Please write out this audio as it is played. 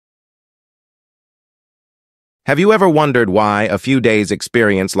Have you ever wondered why a few days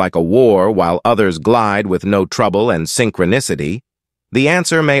experience like a war while others glide with no trouble and synchronicity? The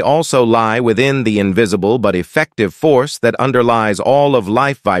answer may also lie within the invisible but effective force that underlies all of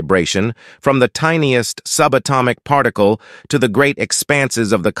life vibration, from the tiniest subatomic particle to the great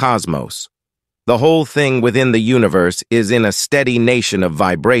expanses of the cosmos. The whole thing within the universe is in a steady nation of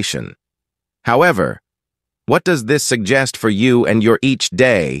vibration. However, what does this suggest for you and your each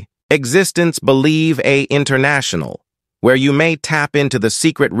day existence? Believe a international, where you may tap into the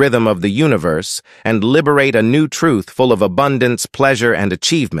secret rhythm of the universe and liberate a new truth full of abundance, pleasure, and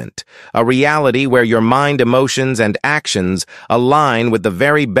achievement, a reality where your mind, emotions, and actions align with the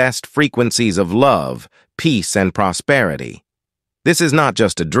very best frequencies of love, peace, and prosperity. This is not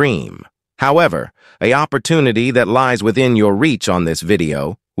just a dream. However, an opportunity that lies within your reach. On this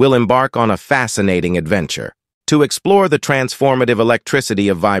video, we'll embark on a fascinating adventure to explore the transformative electricity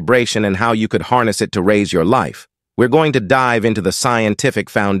of vibration and how you could harness it to raise your life. We're going to dive into the scientific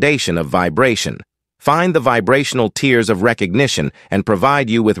foundation of vibration, find the vibrational tiers of recognition, and provide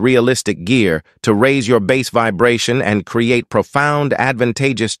you with realistic gear to raise your base vibration and create profound,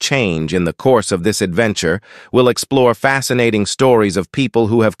 advantageous change. In the course of this adventure, we'll explore fascinating stories of people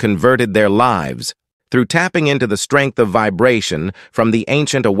who have converted their lives through tapping into the strength of vibration, from the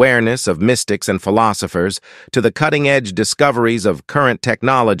ancient awareness of mystics and philosophers to the cutting-edge discoveries of current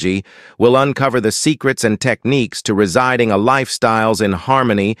technology. We'll uncover the secrets and techniques to residing a lifestyles in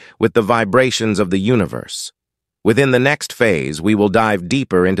harmony with the vibrations of the universe. Within the next phase, we will dive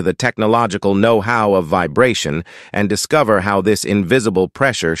deeper into the technological know-how of vibration and discover how this invisible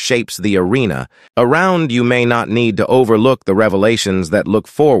pressure shapes the arena around you. May not need to overlook the revelations that look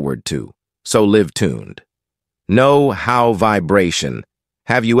forward to. So live tuned. Know how vibration.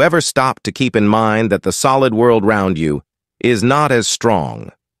 Have you ever stopped to keep in mind that the solid world around you is not as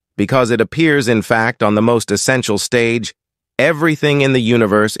strong? Because it appears, in fact, on the most essential stage, everything in the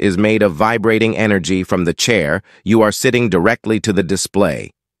universe is made of vibrating energy. From the chair you are sitting directly to the display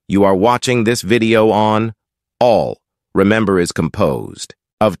you are watching this video on, all, remember, is composed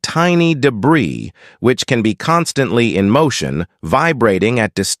of tiny debris which can be constantly in motion, vibrating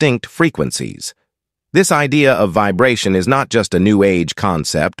at distinct frequencies. This idea of vibration is not just a New Age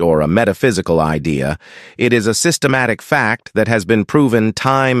concept or a metaphysical idea. It is a systematic fact that has been proven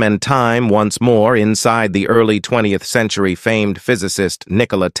time and time once more. Inside the early 20th century, famed physicist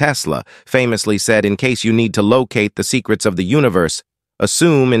Nikola Tesla famously said, "In case you need to locate the secrets of the universe,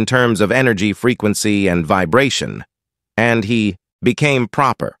 assume in terms of energy, frequency, and vibration." And he became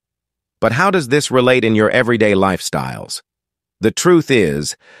proper. But how does this relate in your everyday lifestyles? The truth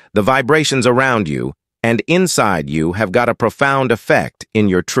is, the vibrations around you and inside you have got a profound effect in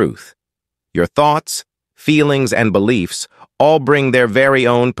your truth. Your thoughts, feelings, and beliefs all bring their very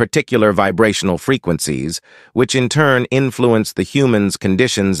own particular vibrational frequencies, which in turn influence the humans,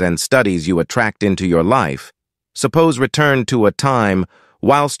 conditions, and studies you attract into your life. Suppose return to a time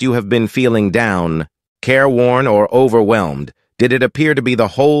whilst you have been feeling down, careworn, or overwhelmed. Did it appear to be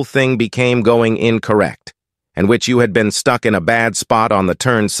the whole thing became going incorrect, and which you had been stuck in a bad spot on the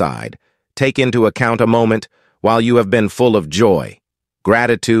turn side? Take into account a moment while you have been full of joy,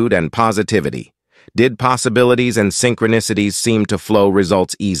 gratitude, and positivity. Did possibilities and synchronicities seem to flow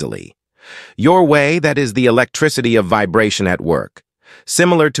results easily your way? That is the electricity of vibration at work.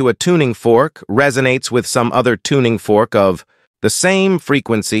 Similar to a tuning fork resonates with some other tuning fork of the same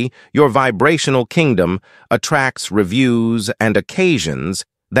frequency, your vibrational kingdom attracts reviews and occasions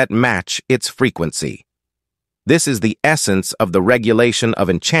that match its frequency. This is the essence of the regulation of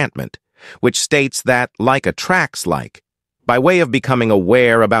enchantment, which states that like attracts like, by way of becoming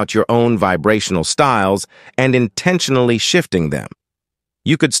aware about your own vibrational styles and intentionally shifting them.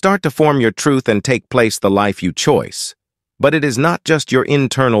 You could start to form your truth and take place the life you choose. But it is not just your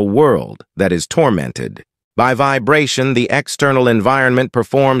internal world that is tormented. By vibration, the external environment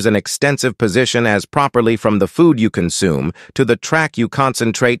performs an extensive position as properly from the food you consume to the track you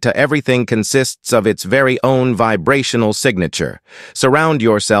concentrate to everything consists of its very own vibrational signature. Surround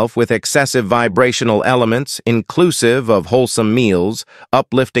yourself with excessive vibrational elements, inclusive of wholesome meals,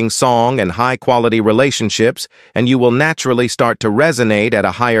 uplifting song, and high-quality relationships, and you will naturally start to resonate at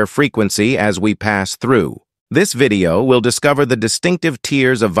a higher frequency as we pass through. This video will discover the distinctive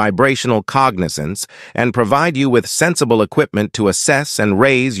tiers of vibrational cognizance and provide you with sensible equipment to assess and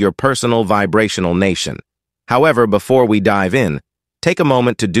raise your personal vibrational nation. However, before we dive in, take a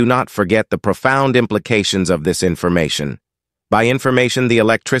moment to do not forget the profound implications of this information. By information, the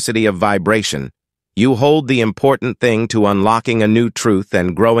electricity of vibration, you hold the important thing to unlocking a new truth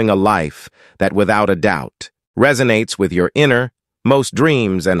and growing a life that, without a doubt, resonates with your inner, most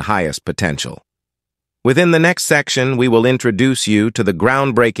dreams and highest potential. Within the next section, we will introduce you to the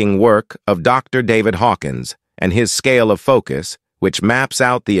groundbreaking work of Dr. David Hawkins and his scale of focus, which maps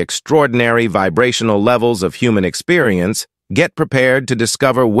out the extraordinary vibrational levels of human experience. Get prepared to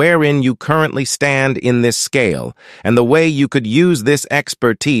discover wherein you currently stand in this scale and the way you could use this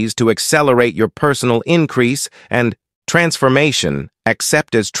expertise to accelerate your personal increase and transformation.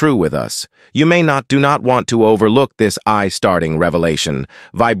 Accept as true with us. You do not want to overlook this eye-starting revelation.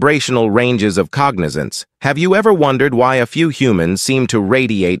 Vibrational ranges of cognizance. Have you ever wondered why a few humans seem to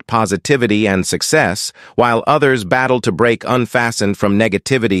radiate positivity and success, while others battle to break unfastened from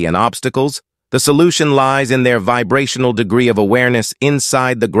negativity and obstacles? The solution lies in their vibrational degree of awareness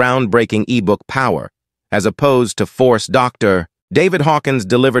inside the groundbreaking ebook Power. As opposed to Force, Dr. David Hawkins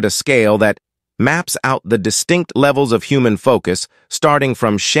delivered a scale that maps out the distinct levels of human focus, starting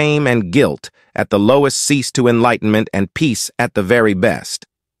from shame and guilt at the lowest cease to enlightenment and peace at the very best.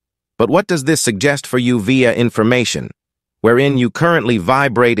 But what does this suggest for you via information? Wherein you currently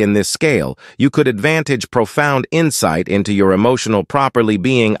vibrate in this scale, you could advantage profound insight into your emotional properly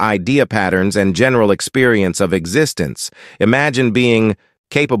being idea patterns and general experience of existence. Imagine being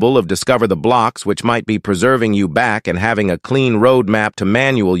capable of discover the blocks which might be preserving you back and having a clean roadmap to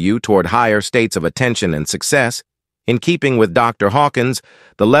manual you toward higher states of attention and success. In keeping with Dr. Hawkins,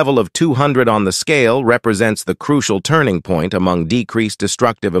 the level of 200 on the scale represents the crucial turning point among decreased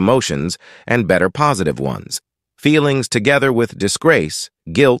destructive emotions and better positive ones. Feelings together with disgrace,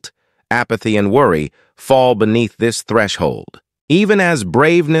 guilt, apathy, and worry fall beneath this threshold. Even as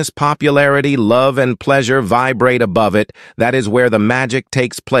braveness, popularity, love, and pleasure vibrate above it, that is where the magic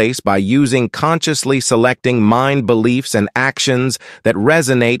takes place by using consciously selecting mind beliefs and actions that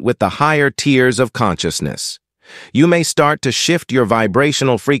resonate with the higher tiers of consciousness. You may start to shift your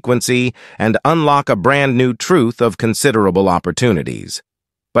vibrational frequency and unlock a brand new truth of considerable opportunities.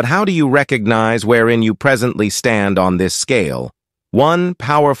 But how do you recognize wherein you presently stand on this scale? One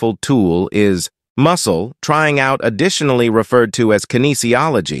powerful tool is muscle trying out, additionally referred to as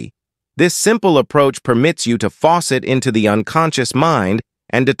kinesiology. This simple approach permits you to faucet into the unconscious mind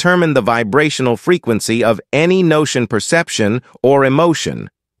and determine the vibrational frequency of any notion, perception, or emotion.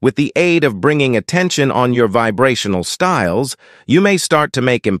 With the aid of bringing attention on your vibrational styles, you may start to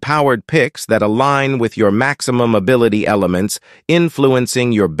make empowered picks that align with your maximum ability elements,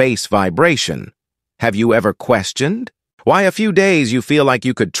 influencing your base vibration. Have you ever questioned why a few days you feel like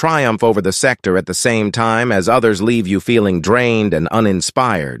you could triumph over the sector at the same time as others leave you feeling drained and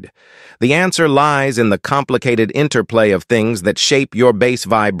uninspired? The answer lies in the complicated interplay of things that shape your base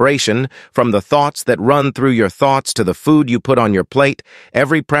vibration, from the thoughts that run through your thoughts to the food you put on your plate.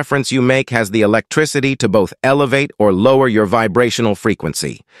 Every preference you make has the electricity to both elevate or lower your vibrational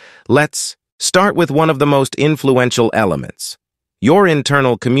frequency. Let's start with one of the most influential elements. Your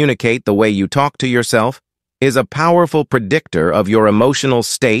internal communicate, the way you talk to yourself, is a powerful predictor of your emotional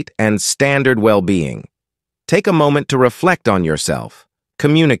state and standard well-being. Take a moment to reflect on yourself.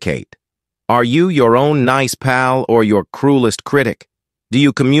 Communicate. Are you your own nice pal or your cruelest critic? Do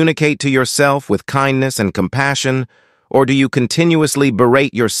you communicate to yourself with kindness and compassion, or do you continuously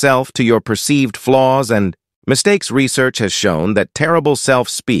berate yourself to your perceived flaws and mistakes? Research has shown that terrible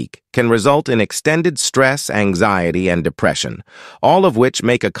self-speak can result in extended stress, anxiety, and depression, all of which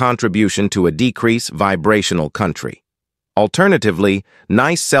make a contribution to a decreased vibrational country. Alternatively,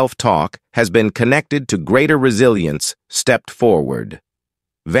 nice self-talk has been connected to greater resilience, stepped forward,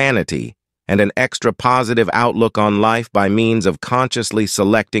 vanity, and an extra positive outlook on life by means of consciously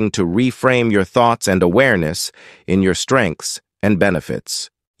selecting to reframe your thoughts and awareness in your strengths and benefits.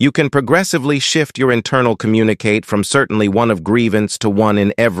 You can progressively shift your internal communicate from certainly one of grievance to one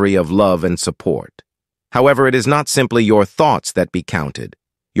in every of love and support. However, it is not simply your thoughts that be counted.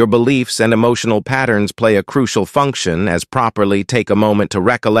 Your beliefs and emotional patterns play a crucial function. As properly take a moment to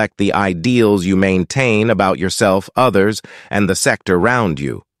recollect the ideals you maintain about yourself, others, and the sector around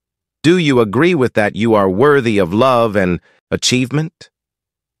you. Do you agree with that you are worthy of love and achievement?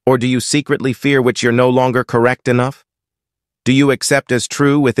 Or do you secretly fear which you're no longer correct enough? Do you accept as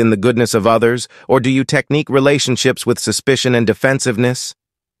true within the goodness of others, or do you technique relationships with suspicion and defensiveness?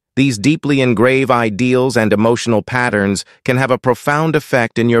 These deeply engraved ideals and emotional patterns can have a profound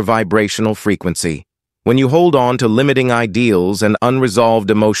effect in your vibrational frequency. When you hold on to limiting ideals and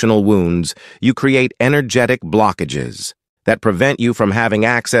unresolved emotional wounds, you create energetic blockages that prevent you from having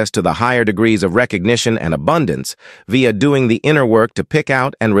access to the higher degrees of recognition and abundance via doing the inner work to pick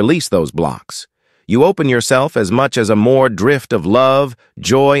out and release those blocks. You open yourself as much as a more drift of love,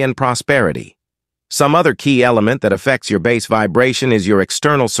 joy, and prosperity. Some other key element that affects your base vibration is your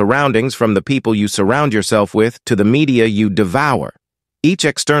external surroundings, from the people you surround yourself with to the media you devour. Each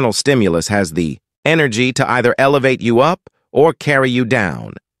external stimulus has the energy to either elevate you up or carry you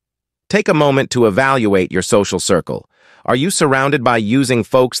down. Take a moment to evaluate your social circle. Are you surrounded by using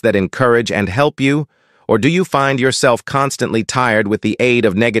folks that encourage and help you, or do you find yourself constantly tired with the aid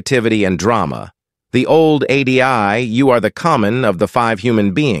of negativity and drama? The old ADI, you are the common of the 5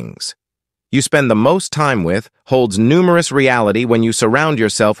 human beings you spend the most time with, holds numerous reality when you surround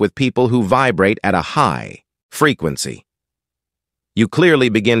yourself with people who vibrate at a high frequency. You clearly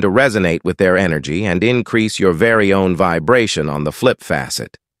begin to resonate with their energy and increase your very own vibration on the flip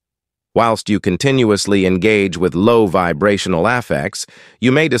facet. Whilst you continuously engage with low vibrational affects,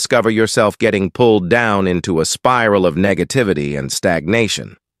 you may discover yourself getting pulled down into a spiral of negativity and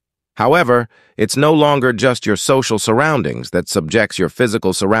stagnation. However, it's no longer just your social surroundings that subjects your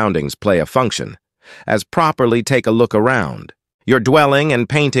physical surroundings play a function. As properly take a look around. Your dwelling and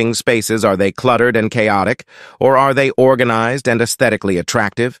painting spaces, are they cluttered and chaotic, or are they organized and aesthetically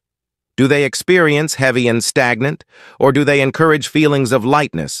attractive? Do they experience heavy and stagnant, or do they encourage feelings of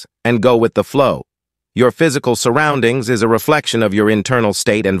lightness and go with the flow? Your physical surroundings is a reflection of your internal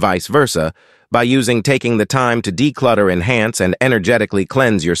state and vice versa. By taking the time to declutter, enhance, and energetically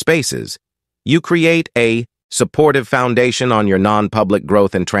cleanse your spaces, you create a supportive foundation on your non-public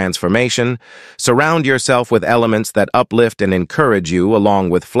growth and transformation. Surround yourself with elements that uplift and encourage you, along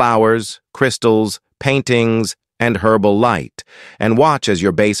with flowers, crystals, paintings, and herbal light, and watch as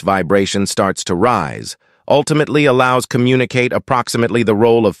your base vibration starts to rise. Ultimately allows communicate approximately the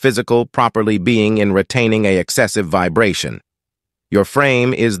role of physical properly being in retaining a excessive vibration. Your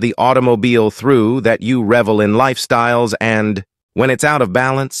frame is the automobile through that you revel in lifestyles, and when it's out of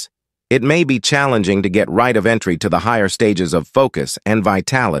balance, it may be challenging to get right of entry to the higher stages of focus and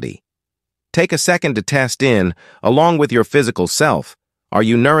vitality. Take a second to test in, along with your physical self. Are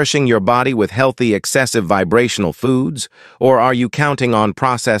you nourishing your body with healthy, excessive vibrational foods, or are you counting on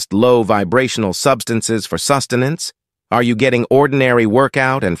processed low vibrational substances for sustenance? Are you getting ordinary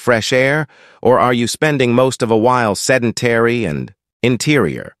workout and fresh air, or are you spending most of a while sedentary and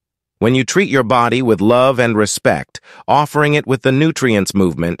interior? When you treat your body with love and respect, offering it with the nutrients,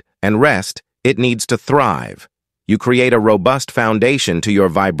 movement, and rest it needs to thrive, you create a robust foundation to your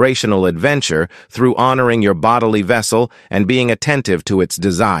vibrational adventure through honoring your bodily vessel and being attentive to its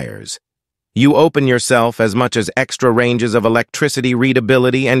desires. You open yourself as much as extra ranges of electricity,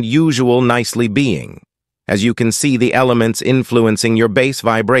 readability, and usual nicely being, as you can see the elements influencing your base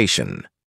vibration.